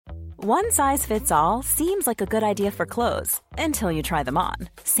One size fits all seems like a good idea for clothes until you try them on.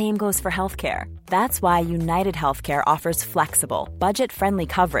 Same goes for healthcare. That's why United Healthcare offers flexible, budget-friendly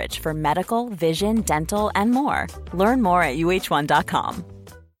coverage for medical, vision, dental, and more. Learn more at uh1.com.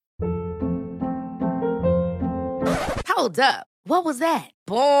 Hold up. What was that?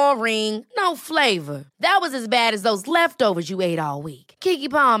 Boring. No flavor. That was as bad as those leftovers you ate all week.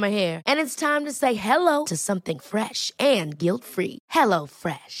 Keke Palmer here, and it's time to say hello to something fresh and guilt-free. Hello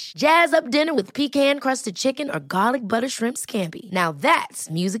Fresh. Jazz up dinner with pecan-crusted chicken or garlic butter shrimp scampi. Now that's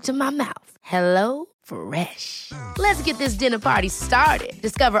music to my mouth. Hello Fresh. Let's get this dinner party started.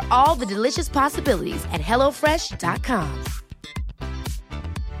 Discover all the delicious possibilities at hellofresh.com.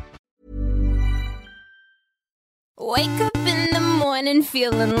 Wake up in the morning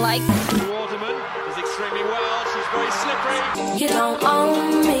feeling like Waterman is extremely well. She's very slippery. you don't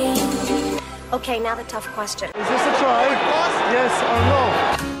own me. Okay, now the tough question. Is this a try? Yes or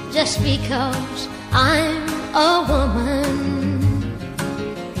no? Just because I'm a woman.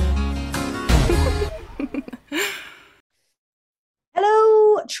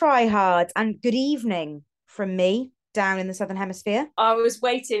 Hello, tryhards, and good evening from me down in the Southern Hemisphere. I was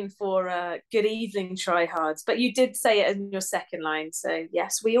waiting for good evening, tryhards, but you did say it in your second line. So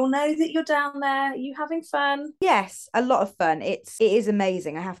yes, we all know that you're down there. Are you having fun? Yes, a lot of fun. It is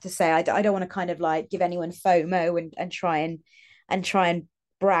amazing, I have to say. I don't want to kind of like give anyone FOMO and try and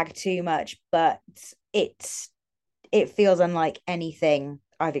brag too much, but it feels unlike anything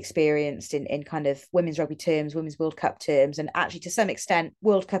I've experienced in kind of women's rugby terms, women's World Cup terms, and actually to some extent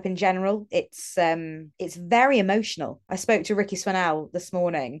World Cup in general. It's very emotional. I spoke to Ricky Swannell this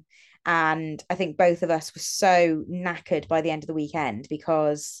morning, and I think both of us were so knackered by the end of the weekend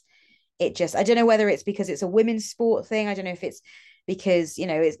because I don't know whether it's because it's a women's sport thing. I don't know if it's because, you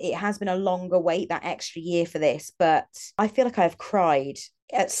know, it has been a longer wait, that extra year for this, but I feel like I've cried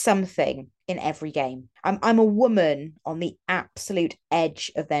at something in every game. I'm a woman on the absolute edge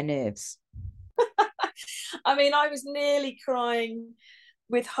of their nerves. I mean, I was nearly crying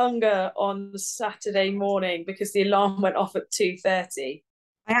with hunger on Saturday morning because the alarm went off at 2:30.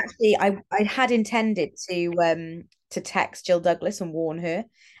 I had intended to text Jill Douglas and warn her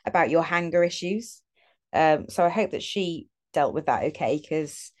about your hanger issues. So I hope that she dealt with that okay,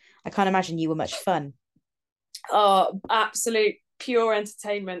 because I can't imagine you were much fun. Oh, absolute pure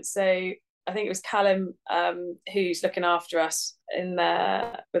entertainment. So I think it was Callum who's looking after us in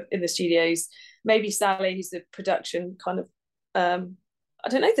the studios. Maybe Sally, who's the production kind of I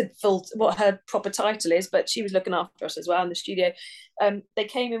don't know what her proper title is, but she was looking after us as well in the studio. They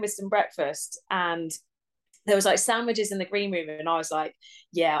came in with some breakfast, and there was like sandwiches in the green room, and I was like,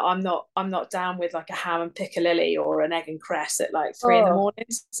 yeah, I'm not down with like a ham and piccalilli or an egg and cress at like 3 in the morning.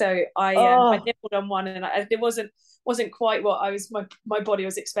 So I nibbled on one, and it wasn't quite what my body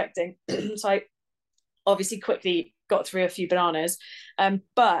was expecting. So I obviously quickly got through a few bananas.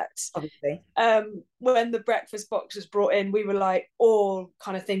 But obviously, when the breakfast box was brought in, we were like all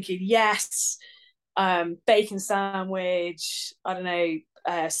kind of thinking, yes, bacon sandwich, I don't know,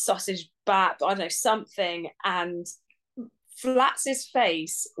 sausage bap, I don't know, something. And Flats's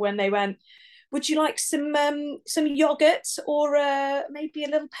face when they went, would you like some yogurt or maybe a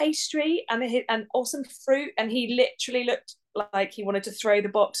little pastry or some fruit? And he literally looked like he wanted to throw the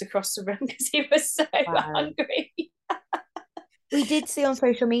box across the room because he was so hungry. We did see on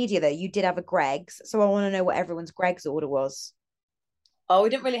social media though you did have a Greggs, so I want to know what everyone's Greggs order was. Oh, we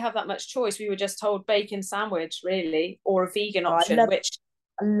didn't really have that much choice. We were just told bacon sandwich, really, or a vegan option. I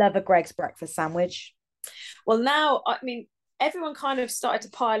love a Greggs breakfast sandwich. Well, now, I mean, everyone kind of started to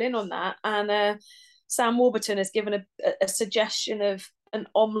pile in on that, and Sam Warburton has given a suggestion of an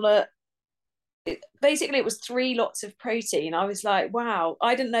omelette. Basically, it was 3 lots of protein. I was like, wow,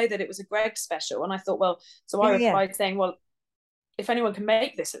 I didn't know that it was a Greggs special. And I thought, well, so I replied saying, well, if anyone can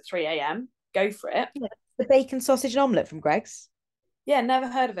make this at 3 a.m, go for it. Yeah, the bacon sausage and omelette from Greggs. Yeah, never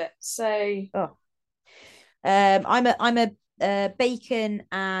heard of it. So, I'm a bacon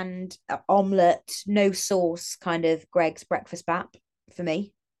and omelette, no sauce kind of Greggs breakfast bap for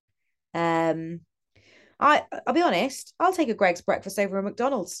me. I'll be honest, I'll take a Greggs breakfast over a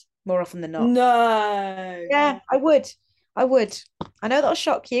McDonald's more often than not. No. Yeah, I would. I know that'll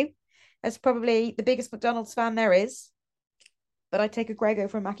shock you, as probably the biggest McDonald's fan there is, but I'd take a Greg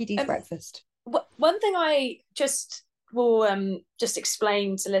over a Mackie D's breakfast. One thing I will just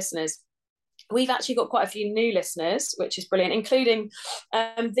explain to listeners, we've actually got quite a few new listeners, which is brilliant, including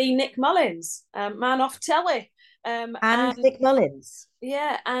the Nick Mullins, man off telly. And Nick Mullins.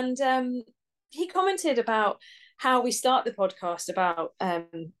 Yeah, and he commented about how we start the podcast about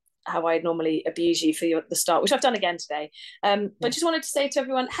how I normally abuse you for the start, which I've done again today. But just wanted to say to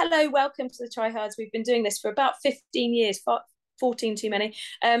everyone, hello, welcome to the Tryhards. We've been doing this for about 15 years, 14 too many.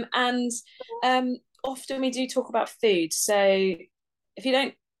 And often we do talk about food. So if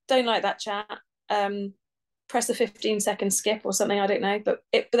you don't like that chat, press the 15-second skip or something. I don't know, but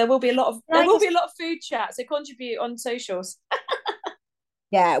there will be a lot of food chat. So contribute on socials.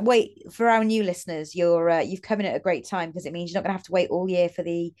 Yeah, wait, for our new listeners, you've come in at a great time, because it means you're not going to have to wait all year for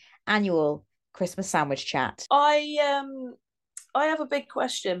the annual Christmas sandwich chat. I have a big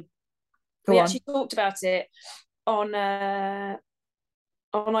question. Go we on. Actually talked about it on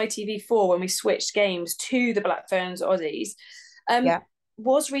ITV4 when we switched games to the Black Ferns Aussies.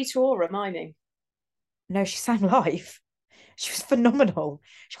 Was Rita Ora miming? No, she sang live. She was phenomenal.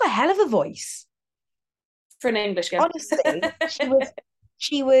 She got a hell of a voice for an English girl. Honestly,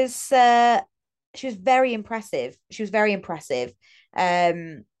 she was very impressive. She was very impressive. Tell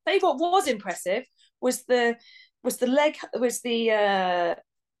you what was impressive was the leg high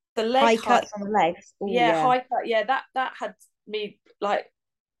cuts on the legs. Ooh, high cut. Yeah, that had me like,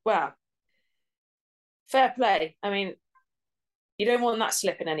 wow, fair play. I mean, you don't want that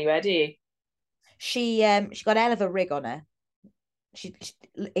slipping anywhere, do you? She got a hell of a rig on her. She's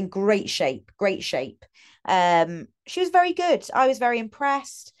in great shape. She was very good. I was very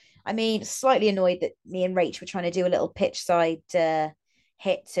impressed. I mean, slightly annoyed that me and Rach were trying to do a little pitch side hit,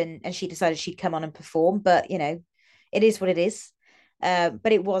 and she decided she'd come on and perform. But it is what it is.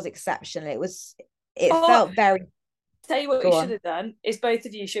 But it was exceptional. It felt very. Tell you what you should have done is both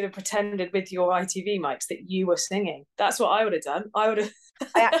of you should have pretended with your ITV mics that you were singing. That's what I would have done. I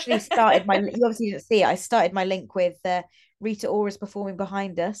actually started my. You obviously didn't see it. I started my link with Rita Ora's performing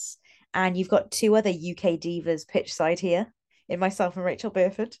behind us, and you've got two other UK divas pitch side here in myself and Rachel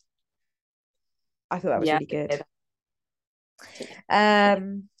Burford. I thought that was really good.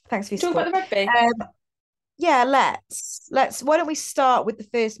 Thanks for your support. Talk about the rugby. Yeah, let's. Why don't we start with the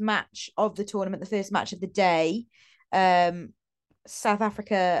first match of the tournament, the first match of the day. South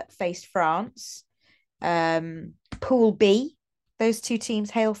Africa faced France. Pool B. Those two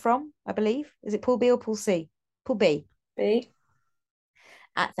teams hail from, I believe. Is it Pool B or Pool C? Pool B. B.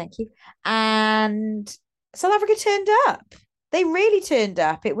 Thank you. And South Africa turned up. They really turned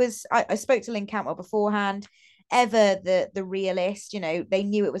up. It was. I spoke to Lynn Cantwell beforehand. Ever the realist, they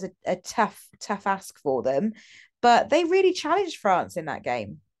knew it was a tough ask for them, but they really challenged France in that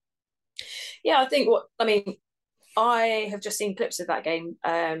game. Yeah, I have just seen clips of that game.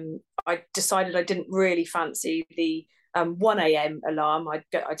 I decided I didn't really fancy the 1 a.m. alarm.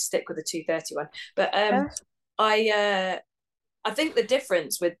 I'd stick with the 2:30 one. But I think the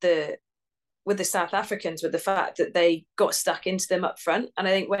difference with the South Africans, with the fact that they got stuck into them up front, and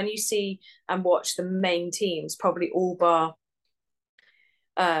I think when you see and watch the main teams, probably all bar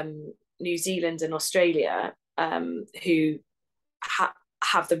New Zealand and Australia, who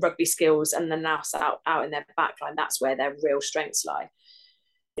have the rugby skills and the nous out in their backline, that's where their real strengths lie.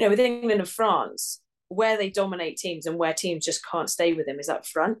 With England and France, where they dominate teams and where teams just can't stay with them is up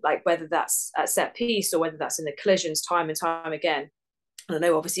front, like whether that's at set piece or whether that's in the collisions time and time again. And I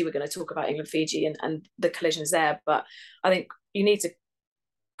know obviously we're going to talk about England-Fiji and the collisions there, but I think you need to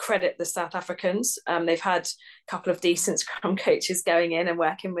credit the South Africans. They've had a couple of decent scrum coaches going in and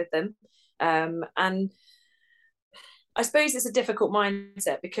working with them. And I suppose it's a difficult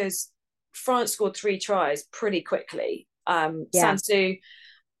mindset because France scored 3 tries pretty quickly. Sansu,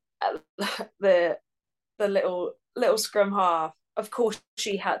 the little scrum half, of course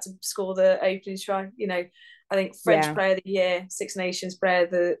she had to score the opening try. I think French Player of the Year, Six Nations Player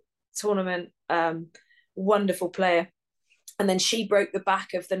of the Tournament, wonderful player. And then she broke the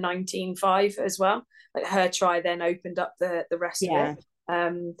back of the 19-5 as well. Like her try then opened up the rest of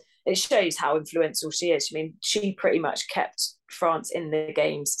it. It shows how influential she is. I mean, she pretty much kept France in the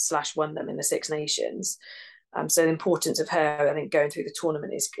games / won them in the Six Nations. So the importance of her, I think, going through the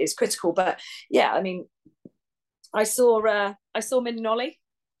tournament is critical. But yeah, I mean, I saw Minnie Nolly.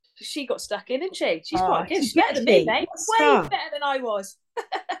 She got stuck in, didn't she? She's quite good. She's better than me, mate. Way better than I was.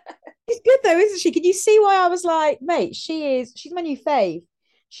 She's good though, isn't she? Can you see why I was like, mate, she's my new fave.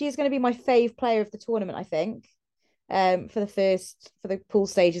 She is going to be my fave player of the tournament, I think. For the pool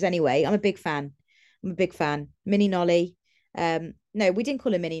stages anyway. I'm a big fan. Minnie Nolly. No, we didn't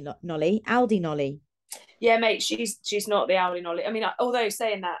call her Minnie Nolly. Aldi Nolly. Yeah, mate, she's not the Aldi Nolly. I mean, although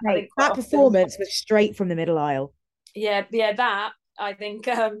saying that, mate, I think that performance was straight from the middle aisle. Yeah, that I think.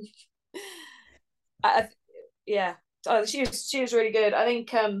 She was really good. I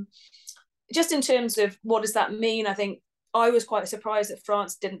think just in terms of what does that mean, I think I was quite surprised that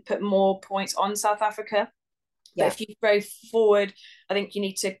France didn't put more points on South Africa. But if you throw forward, I think you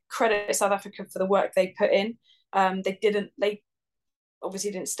need to credit South Africa for the work they put in. They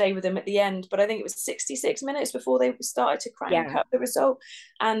obviously didn't stay with them at the end, but I think it was 66 minutes before they started to crank up the result.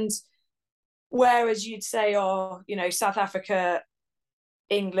 And whereas you'd say, South Africa,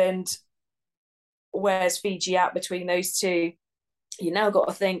 England, where's Fiji at between those two? You now got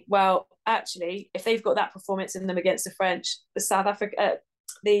to think, well, actually, if they've got that performance in them against the French, the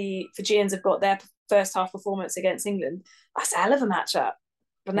Fijians have got their first half performance against England. That's a hell of a matchup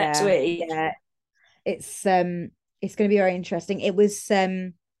for next week. Yeah, it's going to be very interesting. It was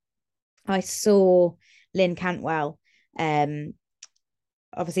I saw Lynn Cantwell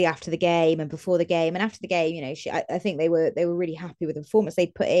obviously after the game and before the game, and after the game, I think they were really happy with the performance they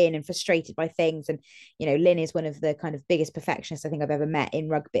put in and frustrated by things. And Lynn is one of the kind of biggest perfectionists I think I've ever met in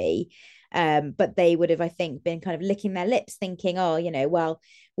rugby, but they would have, I think, been kind of licking their lips thinking, well,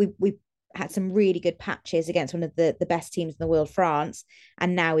 we had some really good patches against one of the best teams in the world, France,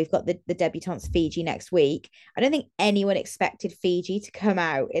 and now we've got the debutantes Fiji next week. I don't think anyone expected Fiji to come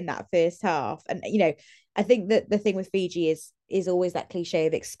out in that first half. And I think that the thing with Fiji is always that cliche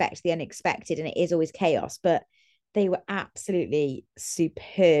of expect the unexpected, and it is always chaos, but they were absolutely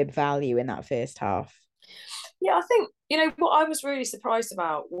superb value in that first half. Yeah, I think what I was really surprised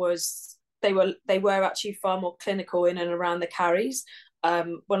about was they were actually far more clinical in and around the carries.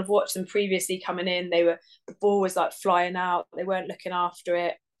 When I've watched them previously coming in, the ball was like flying out. They weren't looking after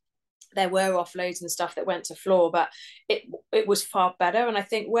it. There were offloads and stuff that went to floor, but it was far better. And I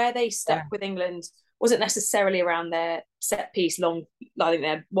think where they stuck with England wasn't necessarily around their set piece long. I think they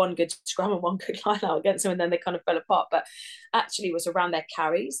had one good scrum and one good line out against them, and then they kind of fell apart. But actually, was around their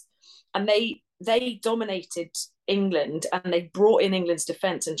carries, and they dominated England, and they brought in England's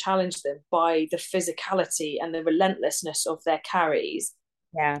defence and challenged them by the physicality and the relentlessness of their carries.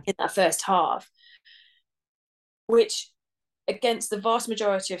 In that first half, which against the vast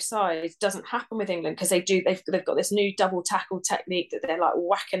majority of sides doesn't happen with England, because they've got this new double tackle technique that they're like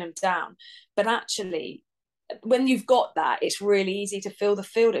whacking them down. But actually, when you've got that, it's really easy to fill the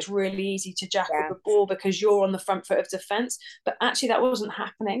field. It's really easy to jackal the ball because you're on the front foot of defence. But actually, that wasn't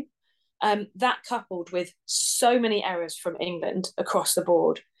happening. That coupled with so many errors from England across the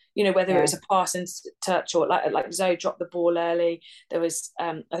board, whether it was a pass in touch or like Zoe dropped the ball early. There was,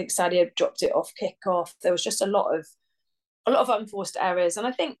 I think Sadia dropped it off kickoff. There was just a lot of unforced errors. And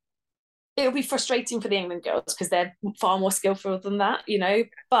I think it'll be frustrating for the England girls because they're far more skillful than that,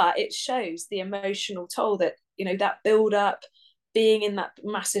 but it shows the emotional toll that, that build up, being in that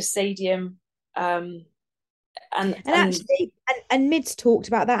massive stadium. And actually, Mids talked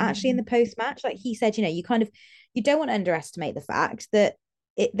about that actually in the post match. Like he said, you don't want to underestimate the fact that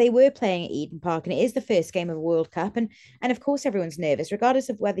they were playing at Eden Park, and it is the first game of a World Cup, and of course everyone's nervous, regardless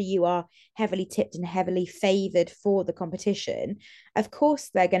of whether you are heavily tipped and heavily favoured for the competition. Of course,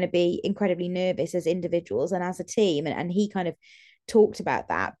 they're going to be incredibly nervous as individuals and as a team, and he kind of talked about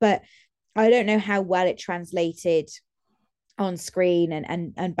that. But I don't know how well it translated on screen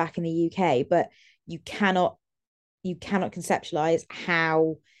and back in the UK, but you cannot conceptualize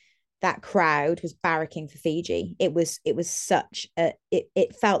how that crowd was barracking for Fiji. It was such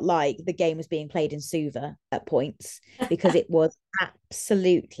it felt like the game was being played in Suva at points, because it was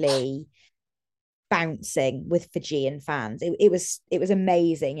absolutely bouncing with Fijian fans. It was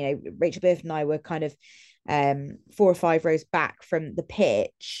amazing. Rachel Burf and I were kind of 4 or 5 rows back from the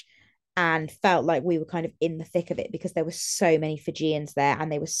pitch and felt like we were kind of in the thick of it, because there were so many Fijians there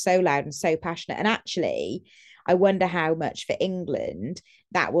and they were so loud and so passionate. And actually, I wonder how much for England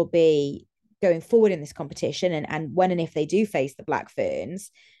that will be going forward in this competition, and when and if they do face the Black Ferns,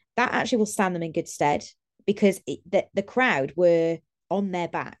 that actually will stand them in good stead, because the crowd were on their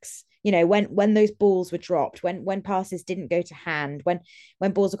backs. When those balls were dropped, when passes didn't go to hand,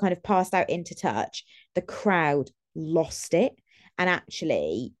 when balls were kind of passed out into touch, the crowd lost it. And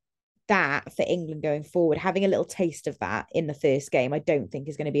actually, that for England going forward, having a little taste of that in the first game, I don't think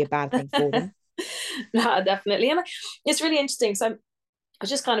is going to be a bad thing for them. No, definitely. And it's really interesting. So I was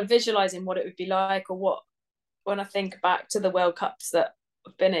just kind of visualizing what it would be like, or when I think back to the World Cups that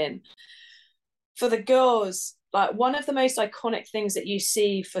I've been in, for the girls, like one of the most iconic things that you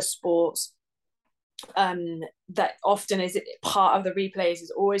see for sports, that often is part of the replays,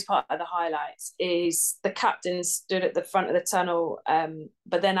 is always part of the highlights, is the captain stood at the front of the tunnel,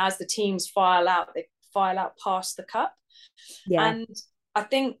 but then as the teams file out, they file out past the cup. And I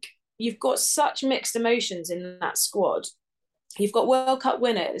think you've got such mixed emotions in that squad. You've got World Cup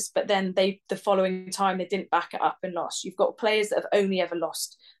winners, but then the following time they didn't back it up and lost. You've got players that have only ever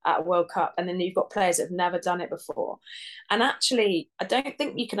lost at a World Cup, and then you've got players that have never done it before. And actually, I don't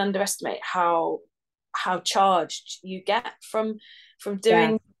think you can underestimate how how charged you get from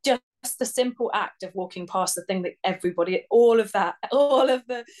doing just the simple act of walking past the thing that everybody, all of the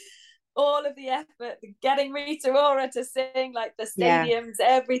effort, getting Rita Ora to sing, like the stadiums,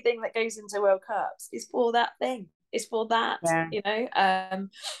 everything that goes into World Cups is for that thing. It's for that, you know.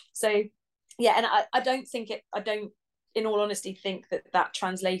 So yeah, and I don't in all honesty think that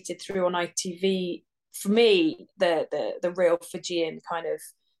translated through on ITV. For me, the real Fijian kind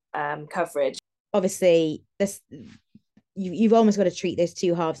of coverage. Obviously, this you've almost got to treat those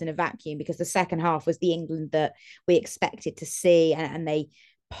two halves in a vacuum, because the second half was the England that we expected to see, and they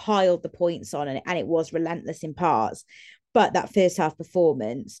piled the points on, and it was relentless in parts. But that first half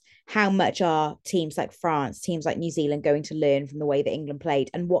performance, how much are teams like France, teams like New Zealand going to learn from the way that England played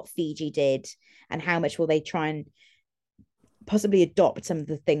and what Fiji did, and how much will they try and possibly adopt some of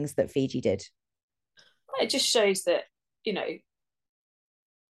the things that Fiji did? It just shows that, you know,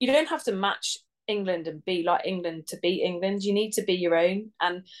 you don't have to match England and be like England to beat England. You need to be your own.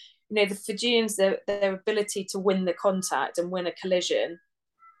 And, you know, the Fijians, their ability to win the contact and win a collision,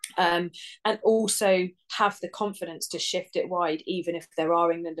 and also have the confidence to shift it wide, even if there are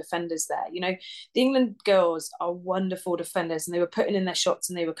England defenders there. You know, the England girls are wonderful defenders, and they were putting in their shots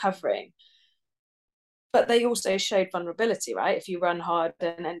and they were covering. But they also showed vulnerability, right? If you run hard,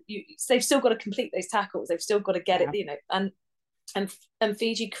 and they've still got to complete those tackles. They've still got to get it, you know. And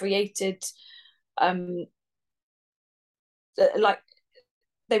Fiji created, like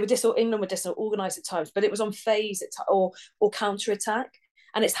England were disorganised at times, but it was on phase or counter attack.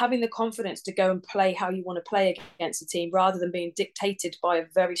 And it's having the confidence to go and play how you want to play against a team, rather than being dictated by a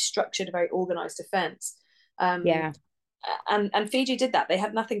very structured, very organised defence. And Fiji did that. They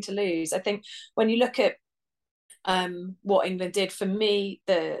had nothing to lose. I think when you look at what England did, for me,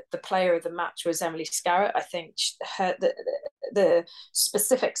 the player of the match was Emily Scarratt. I think the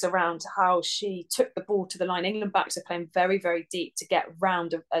specifics around how she took the ball to the line. England backs are playing very, very deep to get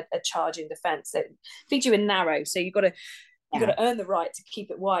round a charging defence. Fiji were narrow, so you've got to earn the right to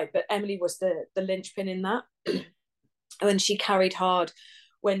keep it wide. But Emily was the linchpin in that. When she carried hard,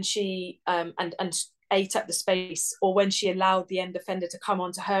 when she and ate up the space, or when she allowed the end defender to come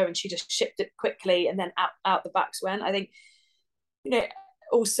onto her and she just shipped it quickly and then out the backs went. I think, you know,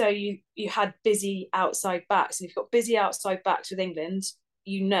 also you had busy outside backs, and if you've got busy outside backs with England,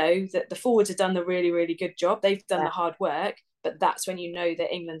 you know that the forwards have done the really, really good job. They've done the hard work, but that's when you know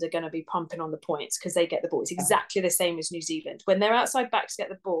that England are going to be pumping on the points because they get the ball. It's exactly the same as New Zealand. When their outside backs get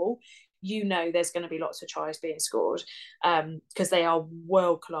the ball, you know there's going to be lots of tries being scored, because they are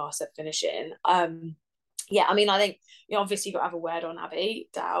world class at finishing. Yeah, I mean, I think, you know, obviously you've got to have a word on Abby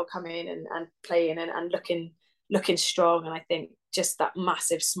Dow coming and playing and looking strong. And I think just that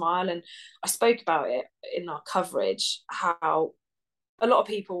massive smile. And I spoke about it in our coverage, how a lot of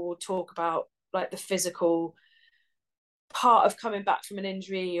people will talk about like the physical part of coming back from an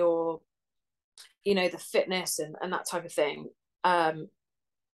injury, or, you know, the fitness and that type of thing.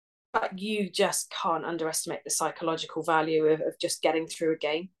 But you just can't underestimate the psychological value of just getting through a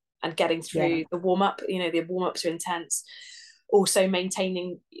game and getting through the warm-up. You know, the warm-ups are intense. Also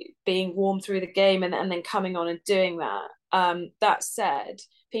maintaining being warm through the game and then coming on and doing that. That said,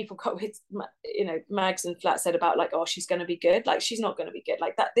 people, you know, Mags and Flat said about like, oh, she's going to be good. Like, she's not going to be good.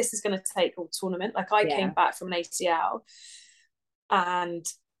 Like that, this is going to take all tournament. Like I came back from an ACL and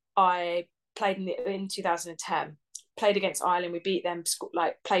I played in 2010, played against Ireland. We beat them,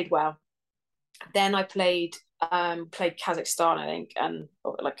 like played well. Then I played Kazakhstan, I think, and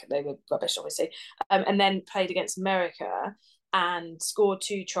like they were rubbish, obviously. And then played against America and scored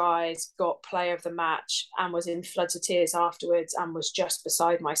 2 tries, got player of the match, and was in floods of tears afterwards, and was just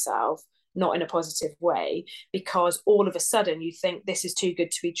beside myself, not in a positive way, because all of a sudden you think this is too good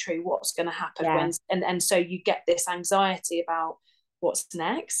to be true. What's going to happen when? And so you get this anxiety about what's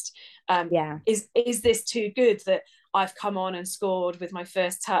next. Is this too good that I've come on and scored with my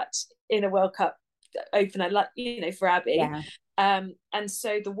first touch in a World Cup opener, like, you know, for Abby? And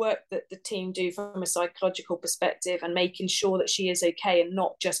so the work that the team do from a psychological perspective and making sure that she is okay, and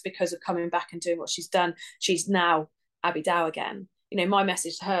not just because of coming back and doing what she's done, she's now Abby Dow again. You know, my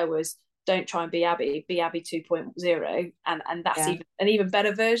message to her was, don't try and be Abby 2.0, and that's an even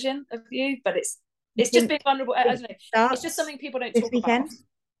better version of you. But it's just being vulnerable. I don't know. It's just something people don't talk about.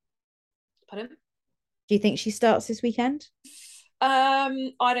 Pardon? Do you think she starts this weekend? I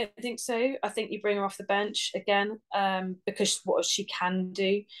don't think so. I think you bring her off the bench again, because what she can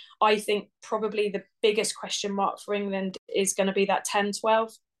do. I think probably the biggest question mark for England is going to be that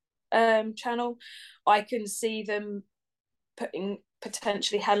 10-12 channel. I can see them putting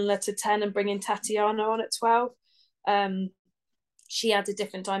potentially Helena to 10 and bringing Tatiana on at 12. She adds a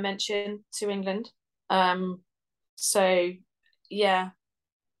different dimension to England. So yeah,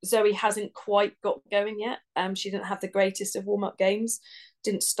 Zoe hasn't quite got going yet. She didn't have the greatest of warm-up games,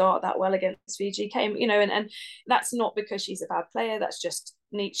 didn't start that well against Fiji, came, and that's not because she's a bad player, that's just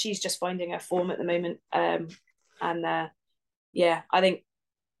neat. She's just finding her form at the moment. Yeah, I think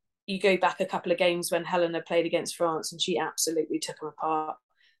you go back a couple of games when Helena played against France and she absolutely took them apart.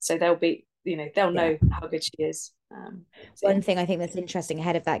 So they'll know how good she is. One thing I think that's interesting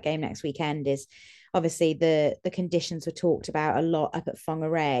ahead of that game next weekend is obviously the conditions were talked about a lot up at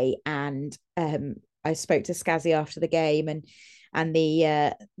Whangarei, and I spoke to Skazzy after the game, and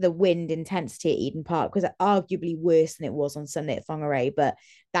the wind intensity at Eden Park was arguably worse than it was on Sunday at Whangarei, but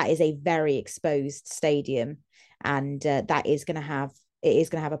that is a very exposed stadium, and that is going to have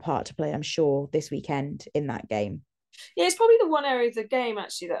a part to play, I'm sure, this weekend in that game. Yeah, it's probably the one area of the game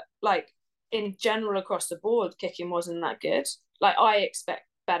actually that, like, in general across the board, kicking wasn't that good. Like, I expect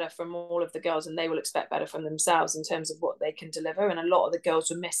better from all of the girls, and they will expect better from themselves in terms of what they can deliver, and a lot of the girls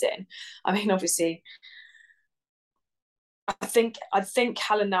were missing. I mean, obviously, I think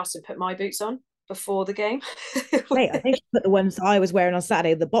Helen Nelson put my boots on before the game. Wait, I think she put the ones I was wearing on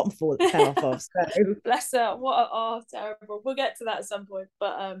Saturday, the bottom four that fell off of. So. Bless her. Terrible. We'll get to that at some point.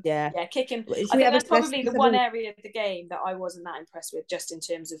 But kicking. I think that's probably the one area of the game that I wasn't that impressed with, just in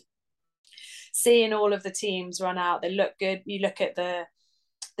terms of seeing all of the teams run out. They look good. You look at the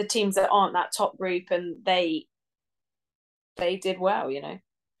teams that aren't that top group, and they did well,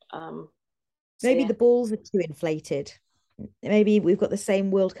 Maybe the balls are too inflated. Maybe we've got the same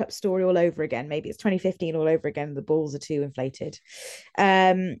World Cup story all over again. Maybe it's 2015 all over again. The balls are too inflated.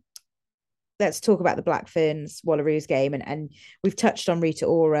 Let's talk about the Black Ferns Wallaroos game, and we've touched on Rita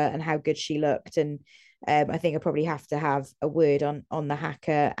Ora and how good she looked, and I think I probably have to have a word on the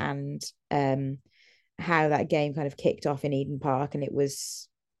haka and how that game kind of kicked off in Eden Park, and it was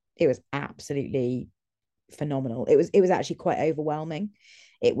absolutely phenomenal. It was actually quite overwhelming.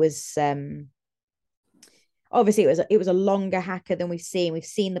 It was obviously it was a longer haka than we've seen. We've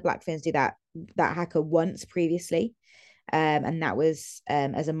seen the Black Ferns do that haka once previously, and that was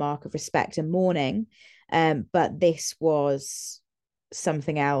as a mark of respect and mourning. But this was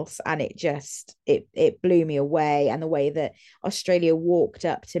something else, and it blew me away. And the way that Australia walked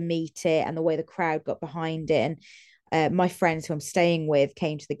up to meet it, and the way the crowd got behind it, and my friends who I'm staying with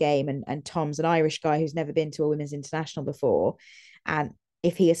came to the game, and Tom's an Irish guy who's never been to a women's international before, and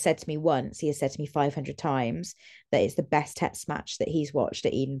if he has said to me once, he has said to me 500 times that it's the best Test match that he's watched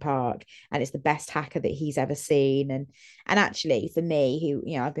at Eden Park, and it's the best haka that he's ever seen. And actually, for me, who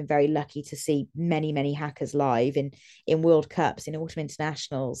I've been very lucky to see many hakas live in World Cups, in autumn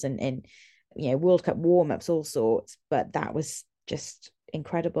internationals, and in World Cup warm-ups, all sorts. But that was just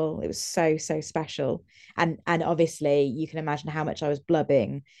incredible. It was so special, and obviously you can imagine how much I was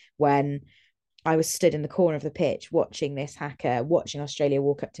blubbing when I was stood in the corner of the pitch watching this haka, watching Australia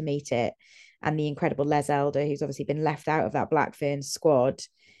walk up to meet it, and the incredible Les Elder, who's obviously been left out of that Black Ferns squad,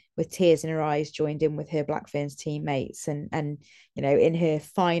 with tears in her eyes, joined in with her Black Ferns teammates, and in her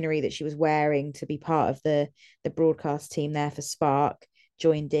finery that she was wearing to be part of the broadcast team there for Spark,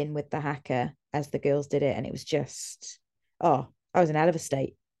 joined in with the haka as the girls did it, and it was just, I was in a hell of a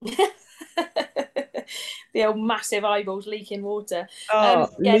state. The old massive eyeballs leaking water. To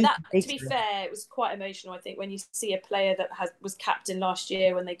be fair, it was quite emotional, I think, when you see a player that was captain last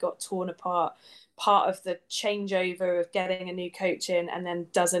year when they got torn apart, part of the changeover of getting a new coach in, and then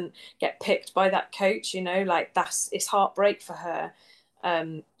doesn't get picked by that coach, it's heartbreak for her.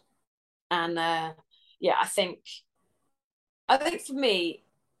 I think for me,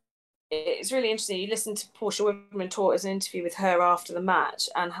 it's really interesting. You listen to Portia Woodman-Tortore's interview with her after the match,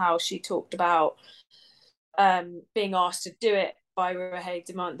 and how she talked about being asked to do it by Ruahei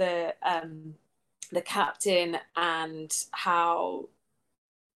Demant, the captain, and how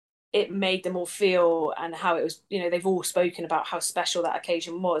it made them all feel, and how it was, they've all spoken about how special that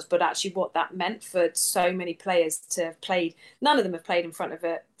occasion was, but actually what that meant for so many players to have played. None of them have played in front of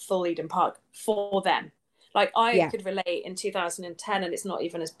a full Eden Park for them. Like, I could relate in 2010, and it's not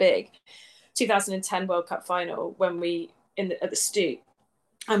even as big, 2010 World Cup final, when we at the Stoop,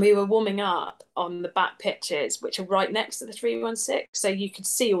 and we were warming up on the back pitches, which are right next to the 316, so you could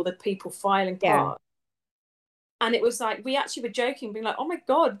see all the people filing past. And it was like, we actually were joking, being like, oh my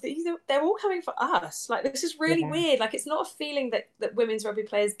God, they're all coming for us. Like, this is really weird. Like, it's not a feeling that women's rugby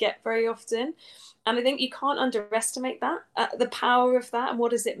players get very often. And I think you can't underestimate that, the power of that, and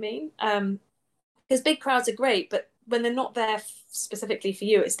what does it mean? Because big crowds are great, but when they're not there specifically for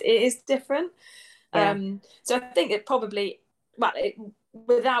you, it is different. So I think it probably,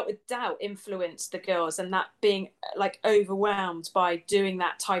 without a doubt influenced the girls, and that being like overwhelmed by doing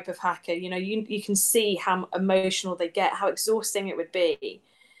that type of haka, you know, you can see how emotional they get, how exhausting it would be.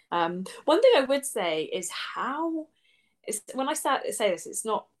 One thing I would say is when I say this, it's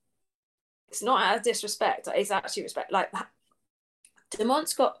not out of disrespect, it's actually respect. Like,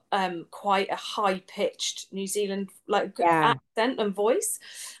 Demont's got quite a high-pitched New Zealand accent and voice,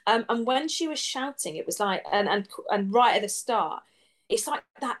 and when she was shouting, it was like, and right at the start, it's like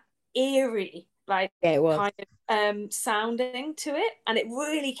that eerie, like, it was kind of sounding to it, and it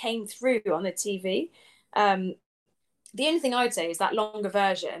really came through on the TV. The only thing I'd say is that longer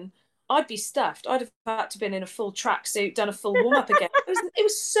version, I'd be stuffed. I'd have had to been in a full tracksuit, done a full warm up again. It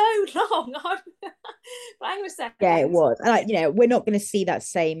was so long. But hang on a second. Yeah, it was. And you know, we're not going to see that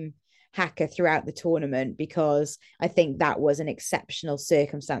same haka throughout the tournament, because I think that was an exceptional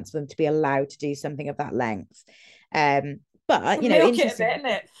circumstance for them to be allowed to do something of that length. But you know, interesting, isn't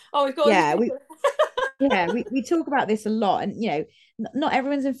it? Oh, we've got we talk about this a lot, and you know, not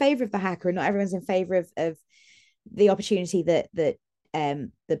everyone's in favour of the haka, and not everyone's in favour of the opportunity that the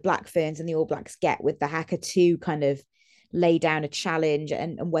Black Ferns and the All Blacks get with the haka to kind of lay down a challenge,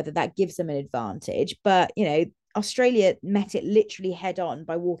 and whether that gives them an advantage. But you know, Australia met it literally head on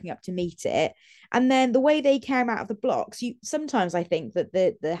by walking up to meet it, and then the way they came out of the blocks, sometimes I think that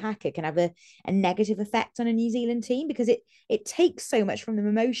the haka can have a negative effect on a New Zealand team, because it takes so much from them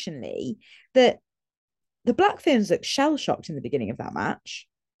emotionally, that the Black Ferns looked shell-shocked in the beginning of that match.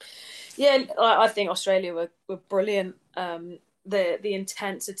 Yeah, I think Australia were brilliant. The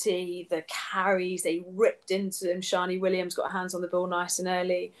intensity, the carries, they ripped into them. Shani Williams got hands on the ball nice and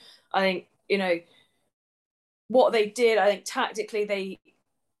early. I think, you know, what they did, I think tactically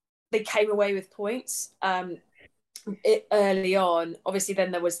they came away with points early on. Obviously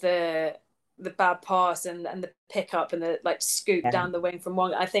then there was the bad pass and the pick up and the like scoop down the wing from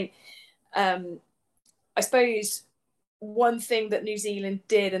one. I think I suppose one thing that New Zealand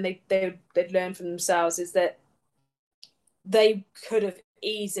did, and they'd learned from themselves, is that they could have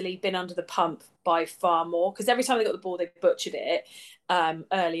easily been under the pump by far more, because every time they got the ball, they butchered it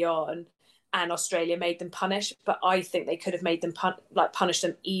early on, and Australia made them punish. But I think they could have made them punish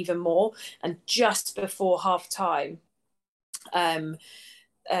them even more. And just before half time,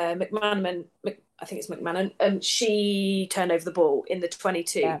 McManaman, I think it's McMahon, and she turned over the ball in the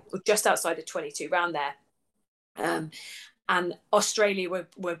 22, just outside the 22, round there. And Australia were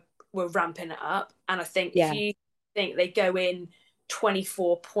ramping it up. And I think if you think they go in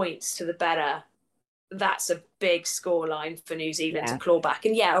 24 points to the better, that's a big scoreline for New Zealand to claw back.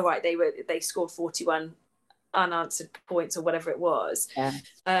 And all right, they scored 41 unanswered points or whatever it was.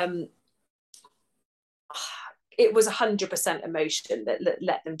 It was 100% emotion that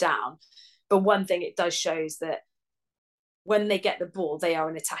let them down. But one thing it does show is that when they get the ball, they are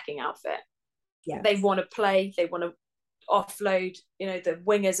an attacking outfit. They want to play, they want to offload. You know, the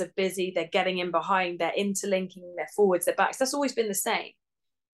wingers are busy, they're getting in behind, they're interlinking their forwards, their backs. That's always been the same.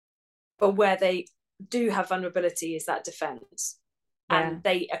 But where they do have vulnerability is that defence. And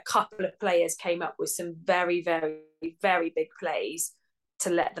a couple of players came up with some very, very, very big plays to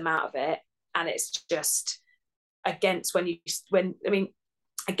let them out of it. And it's just against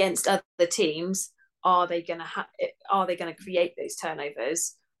against other teams, are they going to create those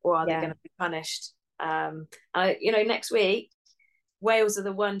turnovers, or are they going to be punished? Next week, Wales are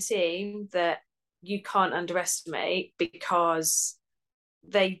the one team that you can't underestimate, because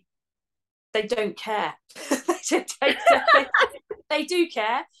they don't care. They do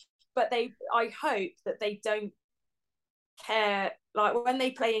care, but I hope that they don't care. Like when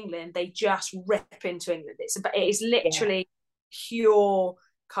they play England, they just rip into England. It is literally pure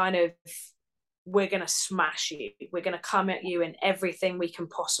kind of, we're going to smash you. We're going to come at you in everything we can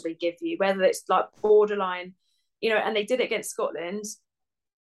possibly give you, whether it's like borderline, and they did it against Scotland.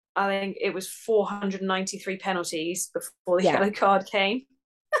 I think it was 493 penalties before the yellow card came.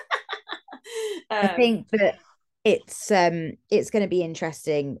 I think that it's going to be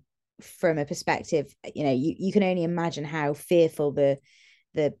interesting from a perspective, you can only imagine how fearful the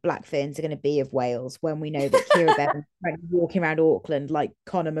Black Ferns are going to be of Wales when we know that Kira Bevan's walking around Auckland like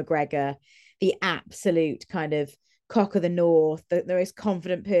Conor McGregor, the absolute kind of cock of the north, the most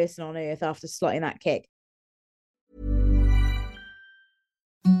confident person on earth after slotting that kick.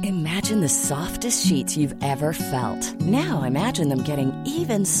 Imagine the softest sheets you've ever felt. Now imagine them getting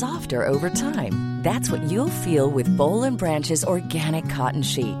even softer over time. That's what you'll feel with Bowl and Branch's organic cotton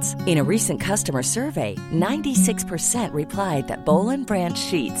sheets. In a recent customer survey, 96% replied that Bowl and Branch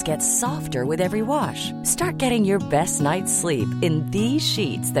sheets get softer with every wash. Start getting your best night's sleep in these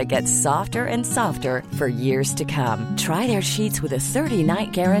sheets that get softer and softer for years to come. Try their sheets with a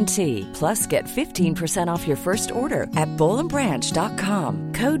 30-night guarantee. Plus, get 15% off your first order at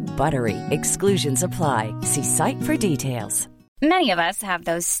bowlandbranch.com. Code BUTTERY. Exclusions apply. See site for details. Many of us have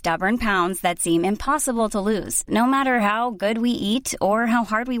those stubborn pounds that seem impossible to lose, no matter how good we eat or how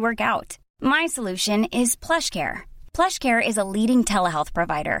hard we work out. My solution is PlushCare. PlushCare is a leading telehealth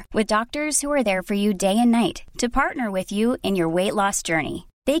provider with doctors who are there for you day and night to partner with you in your weight loss journey.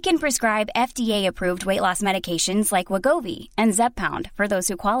 They can prescribe FDA-approved weight loss medications like Wegovy and Zepbound for those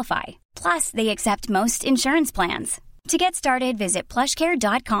who qualify. Plus, they accept most insurance plans. To get started, visit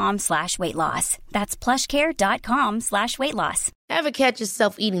plushcare.com/weightloss. That's plushcare.com/weightloss. Ever catch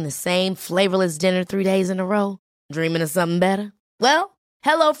yourself eating the same flavorless dinner 3 days in a row? Dreaming of something better? Well,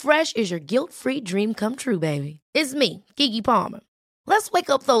 HelloFresh is your guilt-free dream come true, baby. It's me, Keke Palmer. Let's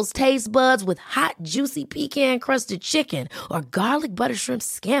wake up those taste buds with hot, juicy pecan-crusted chicken or garlic butter shrimp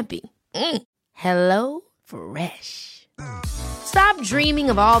scampi. Hello Fresh. Stop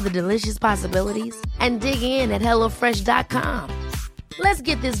dreaming of all the delicious possibilities and dig in at HelloFresh.com. Let's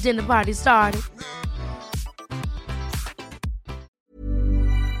get this dinner party started.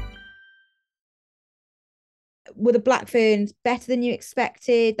 Were the Black Ferns better than you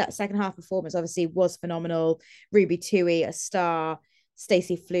expected? That second half performance obviously was phenomenal. Ruby Tui, a star.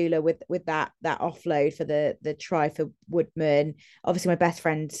 Stacey Flula with that offload for the try for Woodman. Obviously, my best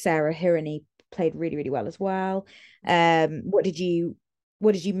friend Sarah Hirani played really, really well as well. What did you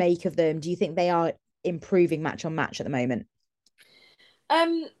make of them? Do you think they are improving match on match at the moment?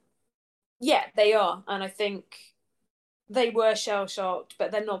 Yeah, they are, and I think they were shell-shocked,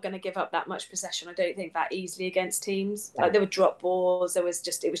 but they're not going to give up that much possession. I don't think that easily against teams. Like, there were drop balls. There were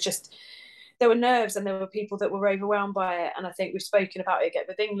nerves, and there were people that were overwhelmed by it. And I think we've spoken about it again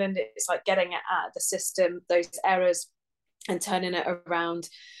with England. It's like getting it at the system, those errors, and turning it around.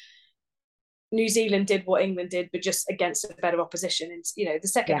 New Zealand did what England did, but just against a better opposition. And the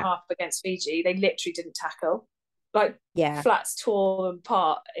second half against Fiji, they literally didn't tackle. Flats tore them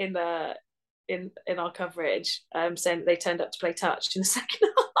apart in our coverage, saying that they turned up to play touch in the second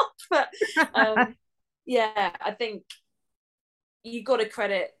half. But I think you got to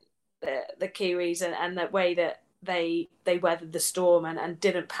credit the Kiwis and the way that they weathered the storm and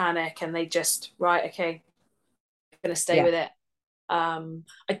didn't panic, and they just okay, going to stay with it. I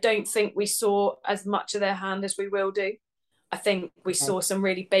don't think we saw as much of their hand as we will do. I think we saw some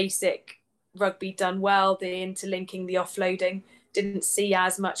really basic rugby done well, the interlinking, the offloading. Didn't see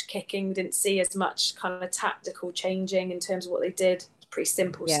as much kicking, didn't see as much kind of tactical changing in terms of what they did. Pretty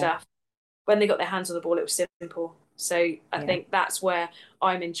simple stuff. When they got their hands on the ball, it was simple. So I think that's where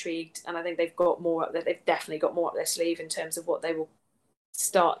I'm intrigued, and I think they've got more up there. They've definitely got more up their sleeve in terms of what they will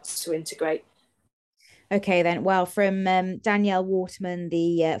start to integrate. Okay, then. Well, from Danielle Waterman,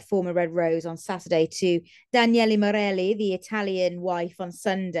 the former Red Rose, on Saturday, to Daniele Morelli, the Italian wife, on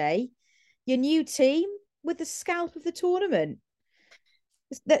Sunday. Your new team with the scalp of the tournament.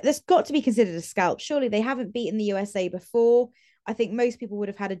 That's got to be considered a scalp. Surely they haven't beaten the USA before. I think most people would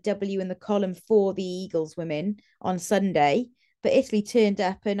have had a W in the column for the Eagles women on Sunday, but Italy turned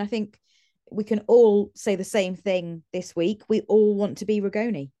up, and I think we can all say the same thing this week. We all want to be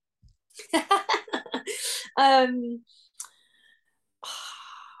Rigoni.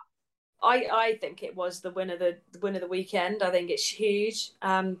 I think it was the win of the weekend. I think it's huge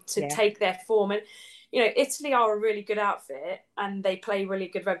to take their form. And Italy are a really good outfit and they play really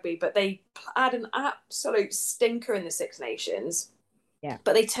good rugby, but they had an absolute stinker in the Six Nations. Yeah.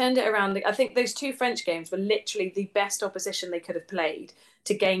 But they turned it around. I think those two French games were literally the best opposition they could have played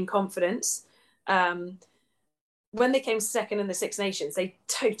to gain confidence. When they came second in the Six Nations, they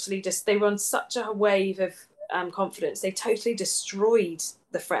were on such a wave of confidence. They totally destroyed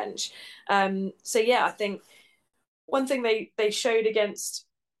the French. I think one thing they showed against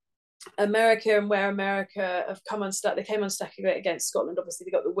America, and where America have come unstuck, they came unstuck against Scotland. Obviously,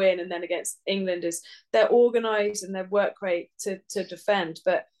 they got the win, and then against England, is they're organised and their work rate to defend,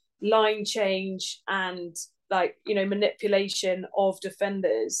 but line change and manipulation of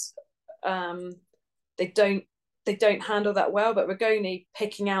defenders, they don't handle that well. But Rigoni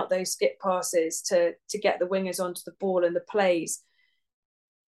picking out those skip passes to get the wingers onto the ball and the plays.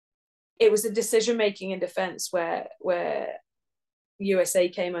 It was the decision making in defence where USA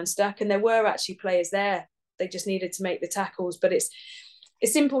came unstuck, and there were actually players there. They just needed to make the tackles. But it's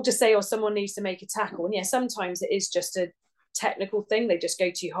simple to say, someone needs to make a tackle, and sometimes it is just a technical thing. They just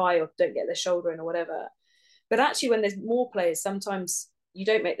go too high or don't get their shoulder in or whatever. But actually, when there's more players, sometimes you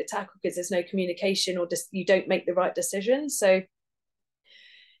don't make the tackle because there's no communication, or just you don't make the right decision. So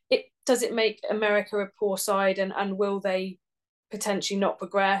does it make America a poor side, and will they potentially not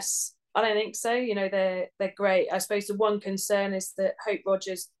progress? I don't think so. You know, they're great. I suppose the one concern is that Hope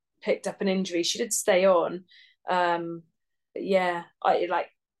Rogers picked up an injury. She did stay on. But yeah, I like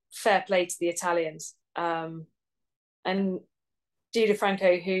fair play to the Italians. And Gina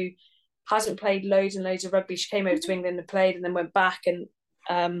Franco, who hasn't played loads and loads of rugby, she came over to England and played and then went back,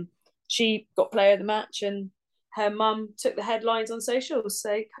 and she got player of the match, and her mum took the headlines on socials,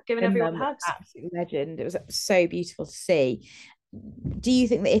 so giving everyone hugs. Absolute legend. It was so beautiful to see. Do you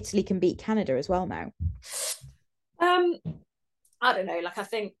think that Italy can beat Canada as well now? I don't know. Like I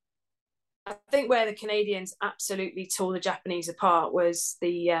think where the Canadians absolutely tore the Japanese apart was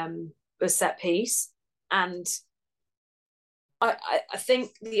the set piece, and I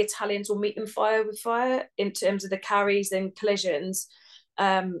think the Italians will meet them fire with fire in terms of the carries and collisions.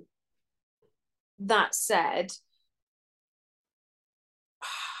 That said,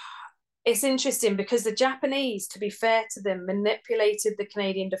 it's interesting because the Japanese, to be fair to them, manipulated the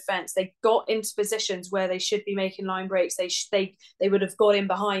Canadian defence. They got into positions where they should be making line breaks. They would have got in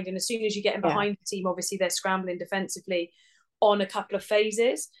behind, and as soon as you get in behind the team, obviously they're scrambling defensively on a couple of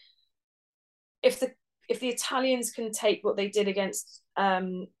phases. If the Italians can take what they did against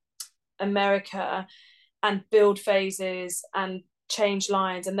America and build phases and change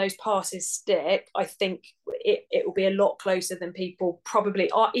lines, and those passes stick, I think it will be a lot closer than people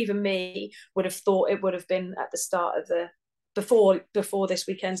probably, or even me, would have thought it would have been at the start of the before this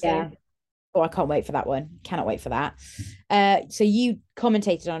weekend's game. Oh, I can't wait for that one. Cannot wait for that. So you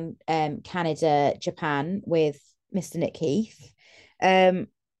commentated on Canada Japan with Mr. Nick Heath.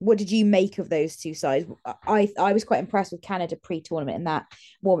 What did you make of those two sides? I was quite impressed with Canada pre-tournament in that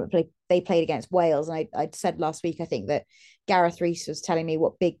warm-up play they played against Wales. And I said last week, I think, that Gareth Rees was telling me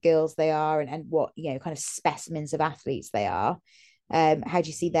what big girls they are and what, you know, kind of specimens of athletes they are. How do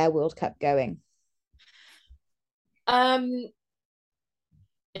you see their World Cup going?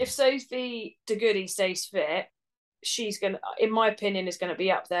 If Sophie De Goody stays fit, she's going to, in my opinion, is going to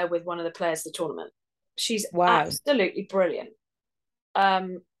be up there with one of the players of the tournament. She's absolutely brilliant.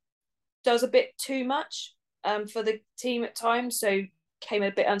 Does a bit too much for the team at times, so came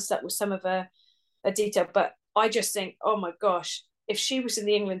a bit unstuck with some of her detail. But I just think, oh my gosh, if she was in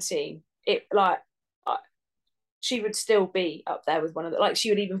the England team, she would still be up there with one of the, like, she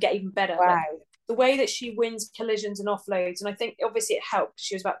would even get even better. Wow. Like, the way that she wins collisions and offloads, and I think obviously it helped.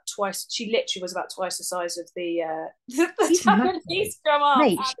 She literally was about twice the size of the Japanese scrum half.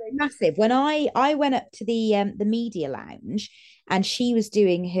 Mate, she's massive. When I went up to the media lounge and she was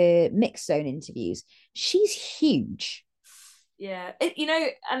doing her mixed zone interviews, she's huge. Yeah,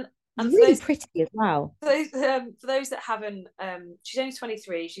 and really pretty as well. For those that haven't, she's only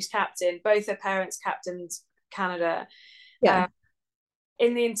 23. She's captain. Both her parents captained Canada. Yeah.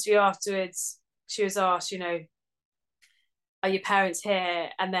 In the interview afterwards, she was asked, are your parents here?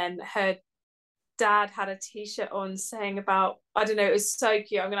 And then her dad had a T-shirt on saying about, I don't know, it was so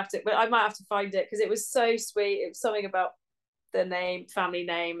cute. But I might have to find it because it was so sweet. It was something about the name, family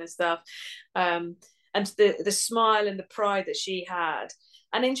name and stuff. And the smile and the pride that she had.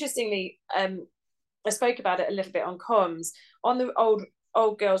 And interestingly, I spoke about it a little bit on comms. On the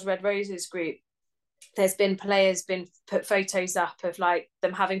old Girls Red Roses group, there's been players put photos up of like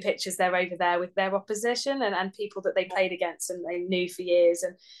them having pictures there over there with their opposition and people that they played against and they knew for years.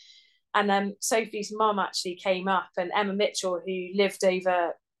 And Sophie's mum actually came up, and Emma Mitchell, who lived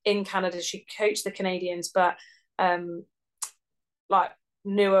over in Canada, she coached the Canadians, but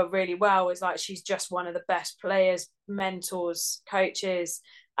knew her really well, was like, she's just one of the best players, mentors, coaches.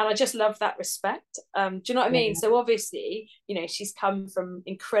 And I just love that respect. Do you know what I mean? So obviously, she's come from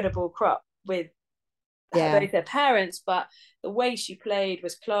incredible crop with both their parents, but the way she played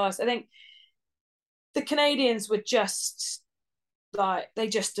was class. I think the Canadians were just they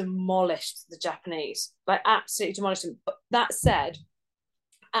just demolished the Japanese, absolutely demolished them. But that said,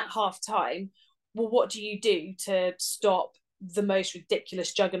 at half time, well, what do you do to stop the most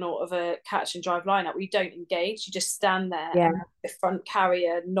ridiculous juggernaut of a catch and drive lineup? We don't engage. You just stand there and the front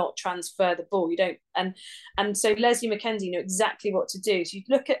carrier not transfer the ball. You don't. And so Leslie Mackenzie knew exactly what to do. So you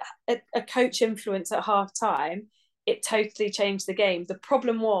look at a coach influence at half time, it totally changed the game. The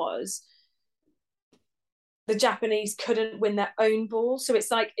problem was the Japanese couldn't win their own ball. So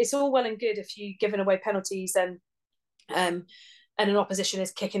it's all well and good if you've given away penalties and and an opposition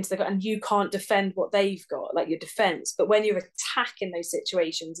is kicking to the ground and you can't defend what they've got, like your defence. But when you're attacking those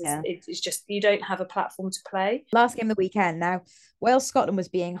situations, it's just, you don't have a platform to play. Last game of the weekend. Now, Wales-Scotland was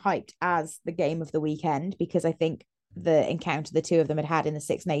being hyped as the game of the weekend because I think the encounter the two of them had in the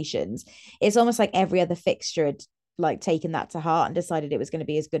Six Nations, it's almost like every other fixture had like taken that to heart and decided it was going to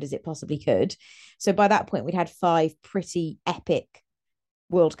be as good as it possibly could. So by that point, we'd had 5 pretty epic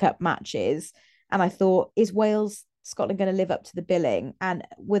World Cup matches. And I thought, is Scotland going to live up to the billing? And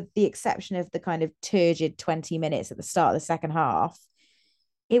with the exception of the kind of turgid 20 minutes at the start of the second half,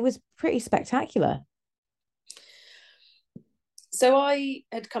 it was pretty spectacular. So I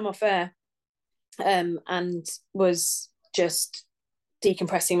had come off air and was just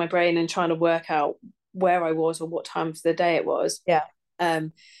decompressing my brain and trying to work out where I was or what time of the day it was. Yeah.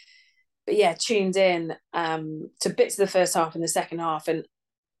 But yeah, tuned in to bits of the first half and the second half, and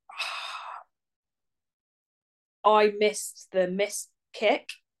I missed the missed kick,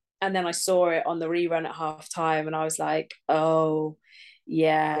 and then I saw it on the rerun at half time, and I was like, oh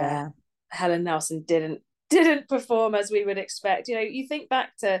yeah. Helen Nelson didn't perform as we would expect. You know, you think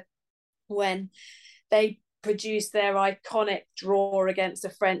back to when they produced their iconic draw against the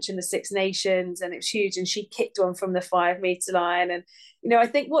French in the Six Nations, and it was huge, and she kicked one from the 5 metre line. And you know, I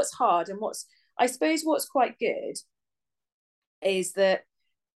think what's hard and what's quite good is that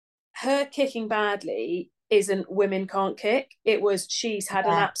her kicking badly isn't women can't kick. It was she's had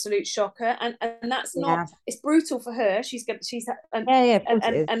an absolute shocker, and that's not. It's brutal for her.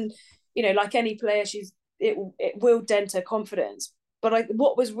 And you know, like any player, it will dent her confidence. But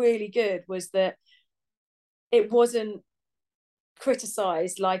what was really good was that it wasn't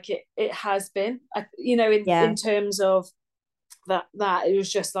criticised like it has been. You know, in terms of that it was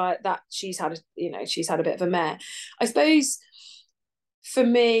just like that. She's had a bit of a mare. I suppose for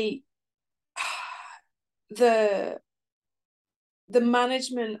me, the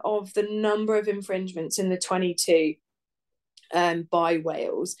management of the number of infringements in the 22 by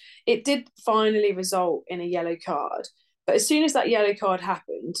Wales, it did finally result in a yellow card. But as soon as that yellow card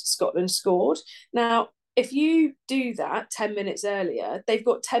happened, Scotland scored. Now, if you do that 10 minutes earlier, they've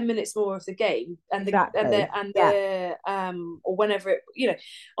got 10 minutes more of the game, or whenever it, you know,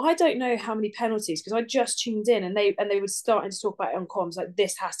 I don't know how many penalties, because I just tuned in and they were starting to talk about it on comms, like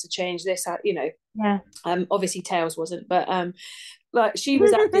this has to change, you know. Obviously Tails wasn't, but like she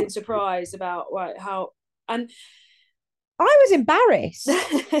was acting surprised about how, and I was embarrassed.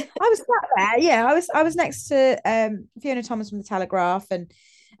 I was sat there, I was next to Fiona Thomas from the Telegraph and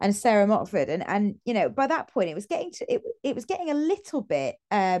Sarah Mockford, and you know, by that point it was getting a little bit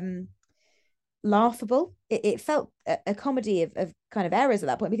laughable. It felt a comedy of kind of errors at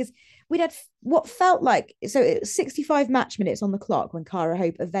that point, because we'd had what felt like, so it was 65 match minutes on the clock when Cara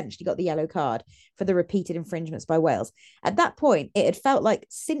Hope eventually got the yellow card for the repeated infringements by Wales. At that point, it had felt like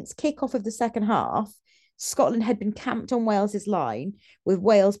since kickoff of the second half, Scotland had been camped on Wales's line, with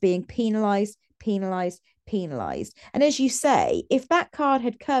Wales being penalised. And as you say, if that card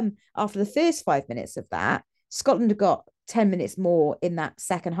had come after the first 5 minutes of that, Scotland had got 10 minutes more in that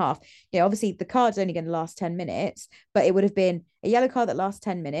second half. You know, obviously the card's only going to last 10 minutes, but it would have been a yellow card that lasts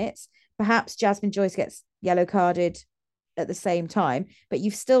 10 minutes. Perhaps Jasmine Joyce gets yellow carded at the same time, but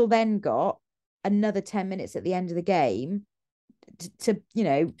you've still then got another 10 minutes at the end of the game to you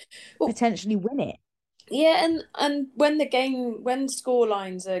know, potentially win it. Yeah, and when score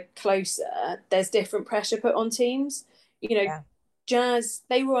lines are closer, there's different pressure put on teams. You know, Jazz,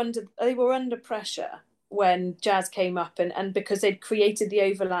 they were under pressure when Jazz came up, and because they'd created the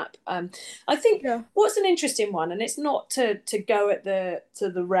overlap. I think what's an interesting one, and it's not to go at the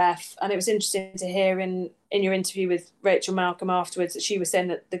ref, and it was interesting to hear in your interview with Rachel Malcolm afterwards that she was saying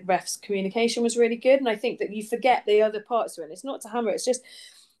that the ref's communication was really good, and I think that you forget the other parts of it. It's not to hammer, it's just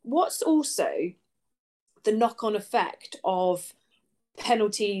what's also the knock-on effect of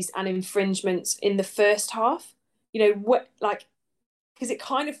penalties and infringements in the first half. You know, what, like, because it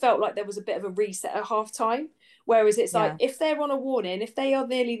kind of felt like there was a bit of a reset at half time, whereas it's like if they're on a warning, if they are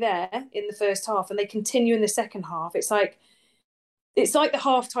nearly there in the first half and they continue in the second half, it's like the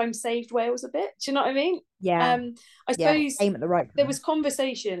half time saved Wales a bit. Do you know what I mean? I suppose aim at the right. There was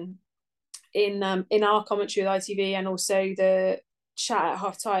conversation in our commentary with ITV and also the chat at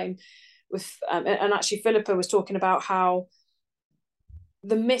half time with and actually Philippa was talking about how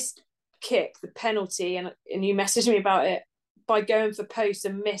the missed kick, the penalty, and you messaged me about it, by going for post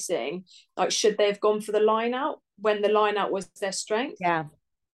and missing, like, should they have gone for the line out when the line out was their strength?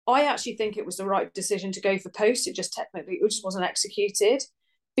 I actually think it was the right decision to go for post. It just wasn't executed,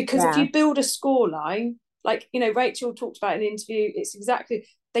 because if you build a score line, like, you know, Rachel talked about in the interview, it's exactly,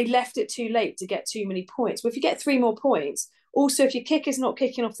 they left it too late to get too many points. Well, if you get 3 more points, Also, if your kicker's not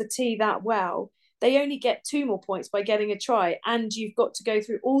kicking off the tee that well, they only get 2 more points by getting a try, and you've got to go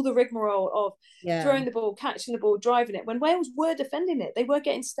through all the rigmarole of throwing the ball, catching the ball, driving it. When Wales were defending it, they were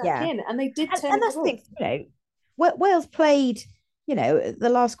getting stuck in, and they did turn and that's the thing, Wales played, the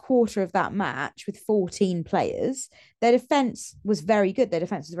last quarter of that match with 14 players. Their defence was very good. Their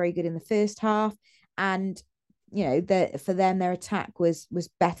defence was very good in the first half, and for them, their attack was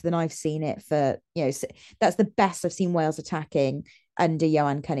better than I've seen it for, that's the best I've seen Wales attacking under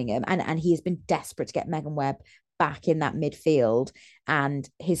Johan Cunningham. And he has been desperate to get Megan Webb back in that midfield, and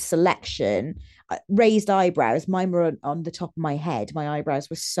his selection raised eyebrows. Mine were on the top of my head. My eyebrows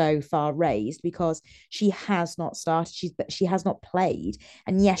were so far raised because she has not started. She has not played.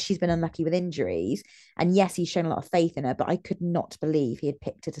 And yes, she's been unlucky with injuries. And yes, he's shown a lot of faith in her, but I could not believe he had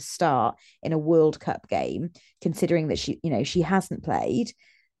picked her to start in a World Cup game, considering that she hasn't played,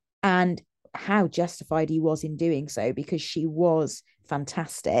 and how justified he was in doing so, because she was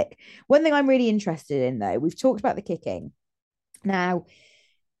fantastic. One thing I'm really interested in, though, we've talked about the kicking. Now,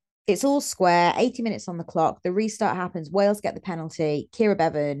 it's all square, 80 minutes on the clock. The restart happens. Wales get the penalty. Ciara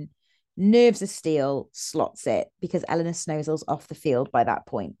Bevan, nerves of steel, slots it because Eleanor Snowsill's off the field by that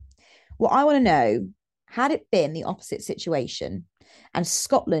point. What I want to know, had it been the opposite situation and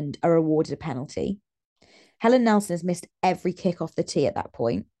Scotland are awarded a penalty, Helen Nelson has missed every kick off the tee at that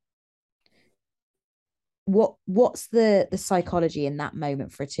point. What's the psychology in that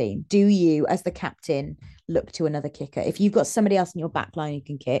moment for a team? Do you, as the captain, look to another kicker? If you've got somebody else in your back line who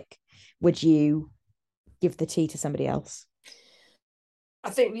can kick, would you give the tee to somebody else?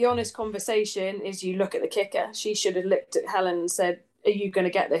 I think the honest conversation is you look at the kicker. She should have looked at Helen and said, are you going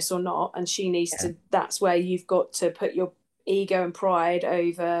to get this or not? And she needs to, that's where you've got to put your ego and pride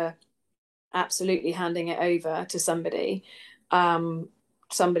over absolutely handing it over to somebody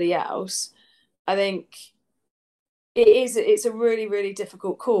else. I think it's a really, really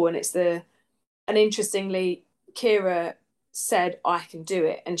difficult call, and interestingly, Ciara said, I can do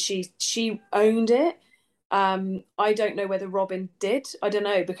it, and she owned it. I don't know whether Robin did. I don't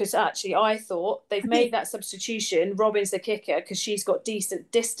know, because actually I thought they've made that substitution. Robin's the kicker because she's got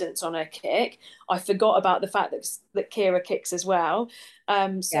decent distance on her kick. I forgot about the fact that Ciara kicks as well.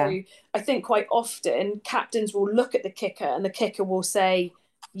 I think quite often captains will look at the kicker and the kicker will say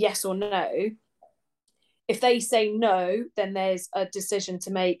yes or no. If they say no, then there's a decision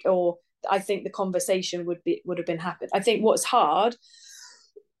to make, or I think the conversation would have been happened. I think what's hard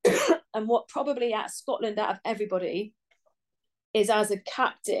and what probably at Scotland out of everybody is, as a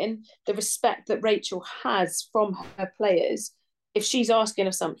captain, the respect that Rachel has from her players. If she's asking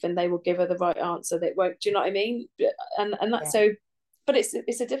of something, they will give her the right answer. They won't. Do you know what I mean? And that's so. But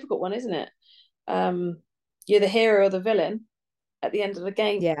it's a difficult one, isn't it? You're the hero or the villain at the end of the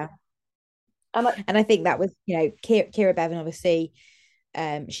game. Yeah. And I think that was, Ciara Bevan, obviously,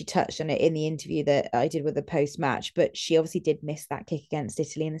 she touched on it in the interview that I did with the post-match, but she obviously did miss that kick against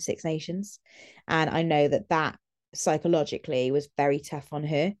Italy in the Six Nations. And I know that psychologically was very tough on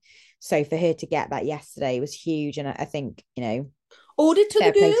her. So for her to get that yesterday was huge. And I think, ordered to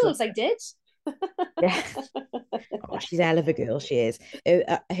the girls, I did. Yeah. Oh, she's a hell of a girl, she is.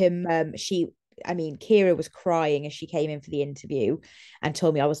 Ciara was crying as she came in for the interview and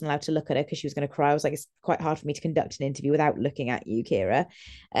told me I wasn't allowed to look at her because she was going to cry. I was like, it's quite hard for me to conduct an interview without looking at you, Ciara.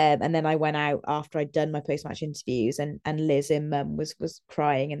 And then I went out after I'd done my post-match interviews, and Liz and Mum was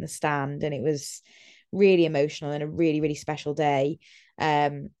crying in the stand, and it was really emotional and a really, really special day.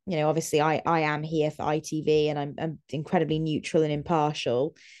 Obviously I am here for ITV and I'm incredibly neutral and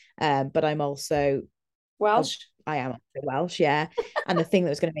impartial, but I'm also Welsh. I am Welsh, yeah. And the thing that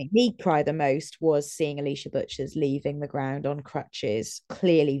was going to make me cry the most was seeing Alicia Butchers leaving the ground on crutches,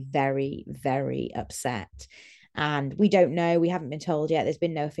 clearly very, very upset. And we don't know, we haven't been told yet. There's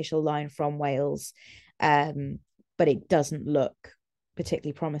been no official line from Wales, but it doesn't look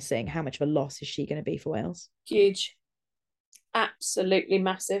particularly promising. How much of a loss is she going to be for Wales? Huge. Absolutely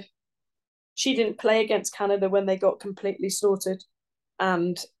massive. She didn't play against Canada when they got completely slaughtered.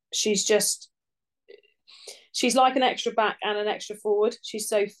 And she's like an extra back and an extra forward. She's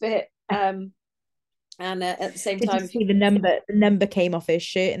so fit. And at the same time, see the number came off her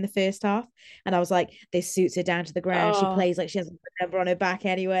shirt in the first half, and I was like, this suits her down to the ground. She plays like she has a number on her back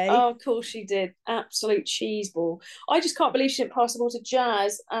anyway. Oh, of course she did. Absolute cheeseball. I just can't believe she didn't pass the ball to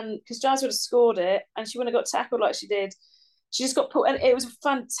Jazz, and because Jazz would have scored it, and she wouldn't have got tackled like she did. She just got put, and it was a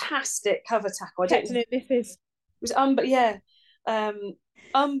fantastic cover tackle. It was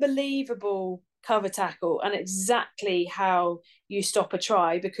unbelievable cover tackle, and exactly how you stop a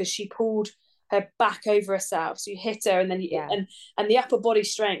try, because she pulled her back over herself, so you hit her, and then and the upper body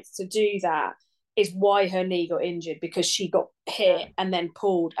strength to do that. is why her knee got injured, because she got hit and then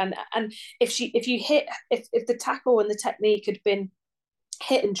pulled. And if the tackle and the technique had been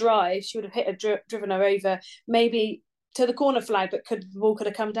hit and drive, she would have hit her, driven her over, maybe to the corner flag, but the ball could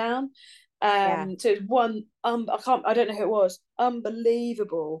have come down. So one, I don't know who it was,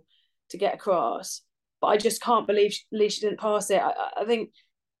 unbelievable to get across, but I just can't believe she didn't pass it. I think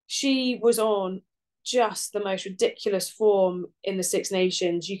she was on just the most ridiculous form in the Six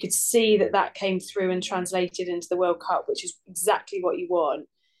Nations. You could see that came through and translated into the World Cup, which is exactly what you want.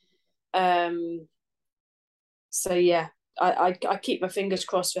 So yeah, I keep my fingers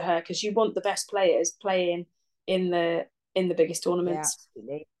crossed for her, because you want the best players playing in the biggest tournaments. Yeah,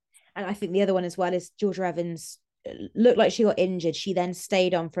 absolutely. And I think the other one as well is Georgia Evans looked like she got injured. She then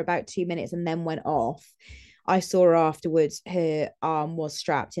stayed on for about 2 minutes and then went off. I saw her afterwards. Her arm was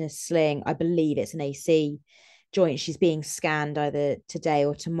strapped in a sling. I believe it's an AC joint. She's being scanned either today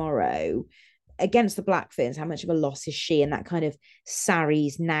or tomorrow. Against the Black Ferns, how much of a loss is she, and that kind of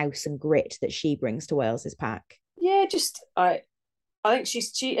Sarries, nous and grit that she brings to Wales's pack? Yeah, I think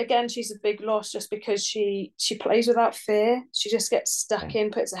she's a big loss, just because she plays without fear. She just gets stuck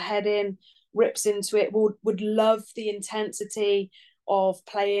in, puts her head in, rips into it. Would love the intensity of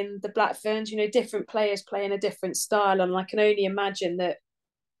playing the Black Ferns. Different players playing a different style, and I can only imagine that.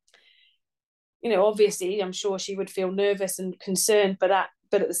 Obviously, I'm sure she would feel nervous and concerned, but at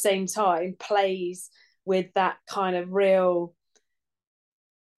the same time plays with that kind of real,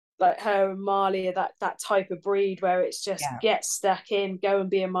 like her and Marley are that type of breed where it's just get stuck in, go and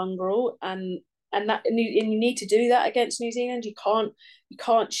be a mongrel, and you need to do that against New Zealand. You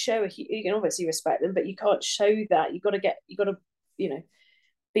can't show you can obviously respect them, but you can't show that. You got to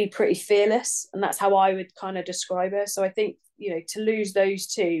be pretty fearless, and that's how I would kind of describe her. So I think to lose those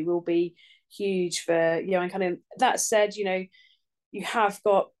two will be huge for and kind of. That said, you have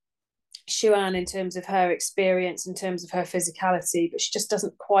got Shuan in terms of her experience, in terms of her physicality, but she just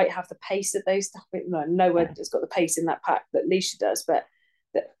doesn't quite have the pace that those stuff. No one has got the pace in that pack that Leisha does, but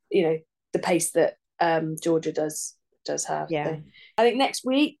the pace that Georgia does have. Yeah. So I think next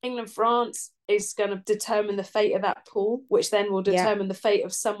week England-France is going to determine the fate of that pool, which then will determine the fate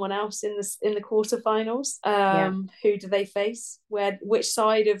of someone else in the quarterfinals. Who do they face? Which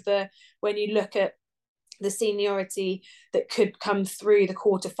side of when you look at the seniority that could come through the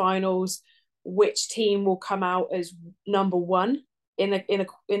quarterfinals, which team will come out as number one in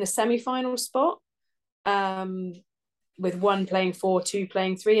a semi-final spot? With one playing 4, 2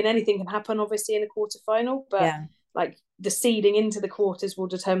 playing 3, and anything can happen obviously in a quarterfinal, but like the seeding into the quarters will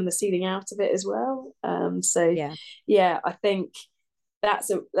determine the seeding out of it as well. I think that's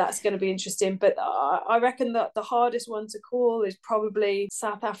going to be interesting, but I reckon that the hardest one to call is probably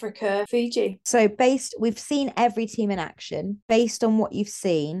South Africa, Fiji. So we've seen every team in action. Based on what you've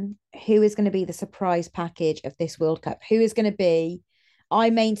seen, who is going to be the surprise package of this World Cup? Who is going to be? I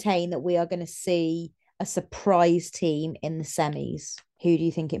maintain that we are going to see a surprise team in the semis. Who do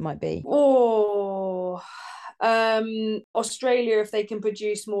you think it might be? Australia, if they can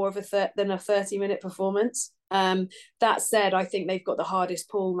produce more of than a 30-minute performance. That said, I think they've got the hardest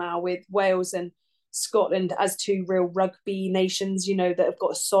pool now, with Wales and Scotland as two real rugby nations, that have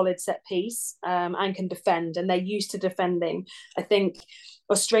got a solid set piece and can defend, and they're used to defending. I think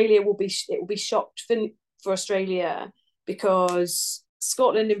Australia will be shocked for Australia, because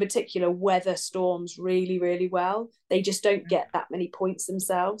Scotland in particular weather storms really, really well. They just don't get that many points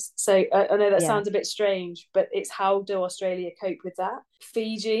themselves. So I know that sounds a bit strange, but it's how do Australia cope with that?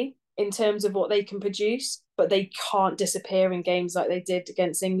 Fiji, in terms of what they can produce, but they can't disappear in games like they did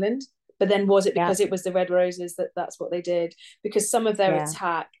against England. But then was it because it was the Red Roses that's what they did? Because some of their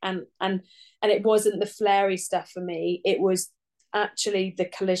attack and it wasn't the flary stuff for me. It was actually the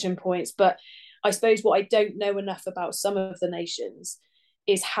collision points. But I suppose what I don't know enough about some of the nations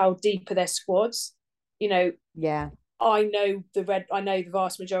is how deep are their squads. I know the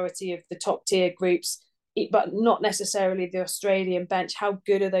vast majority of the top tier groups, but not necessarily the Australian bench. How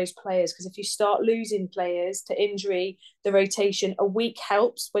good are those players? Because if you start losing players to injury, the rotation, a week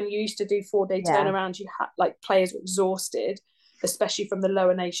helps. When you used to do 4-day turnarounds, you had players were exhausted, especially from the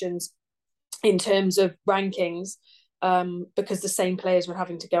lower nations in terms of rankings, because the same players were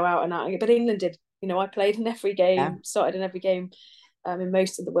having to go out and out. But England did. I played in every game, started in every game in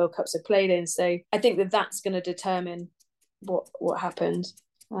most of the World Cups I played in. So I think that's going to determine what happened.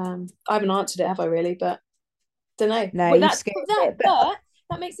 I haven't answered it, have I really? But don't know. No,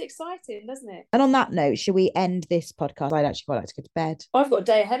 that makes it exciting, doesn't it? And on that note, should we end this podcast? I'd actually quite like to go to bed. I've got a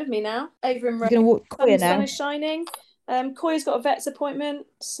day ahead of me now. Over in Rome, going to walk Koya now. Sun is shining. Koya's got a vet's appointment,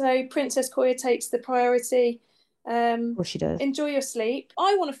 so Princess Koya takes the priority. Of course she does. Enjoy your sleep.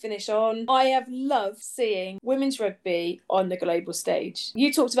 I want to finish on, I have loved seeing women's rugby on the global stage.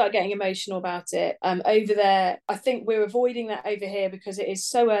 You talked about getting emotional about it. Over there, I think we're avoiding that over here because it is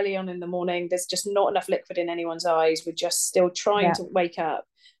so early on in the morning. There's just not enough liquid in anyone's eyes. We're just still trying to wake up.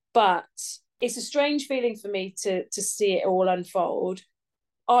 But it's a strange feeling for me to see it all unfold.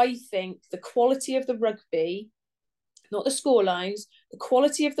 I think the quality of the rugby, not the scorelines, the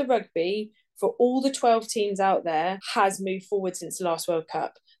quality of the rugby for all the 12 teams out there has moved forward since the last World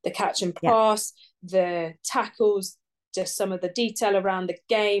Cup. The catch and pass, the tackles, just some of the detail around the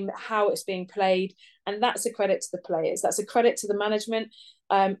game, how it's being played. And that's a credit to the players. That's a credit to the management.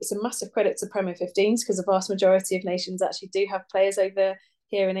 It's a massive credit to Premier 15s because the vast majority of nations actually do have players over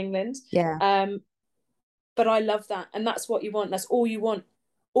here in England. But I love that. And that's what you want. That's all you want.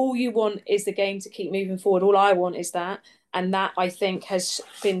 All you want is the game to keep moving forward. All I want is that. And that, I think, has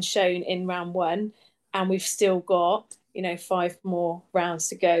been shown in round 1. And we've still got, 5 more rounds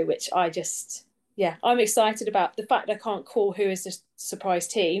to go, which I'm excited about. The fact I can't call who is the surprise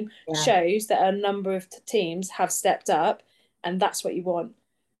team shows that a number of teams have stepped up, and that's what you want.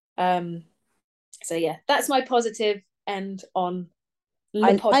 That's my positive end on the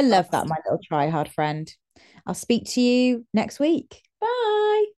podcast. I love that, my little try-hard friend. I'll speak to you next week.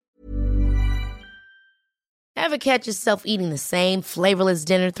 Bye. Ever catch yourself eating the same flavorless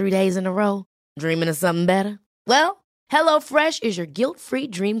dinner 3 days in a row? Dreaming of something better? Well, HelloFresh is your guilt-free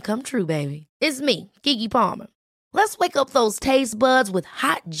dream come true, baby. It's me, Keke Palmer. Let's wake up those taste buds with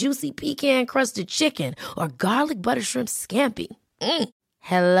hot, juicy pecan-crusted chicken or garlic butter shrimp scampi.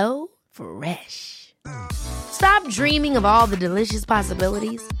 Hello Fresh. Stop dreaming of all the delicious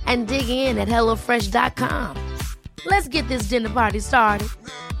possibilities and dig in at HelloFresh.com. Let's get this dinner party started.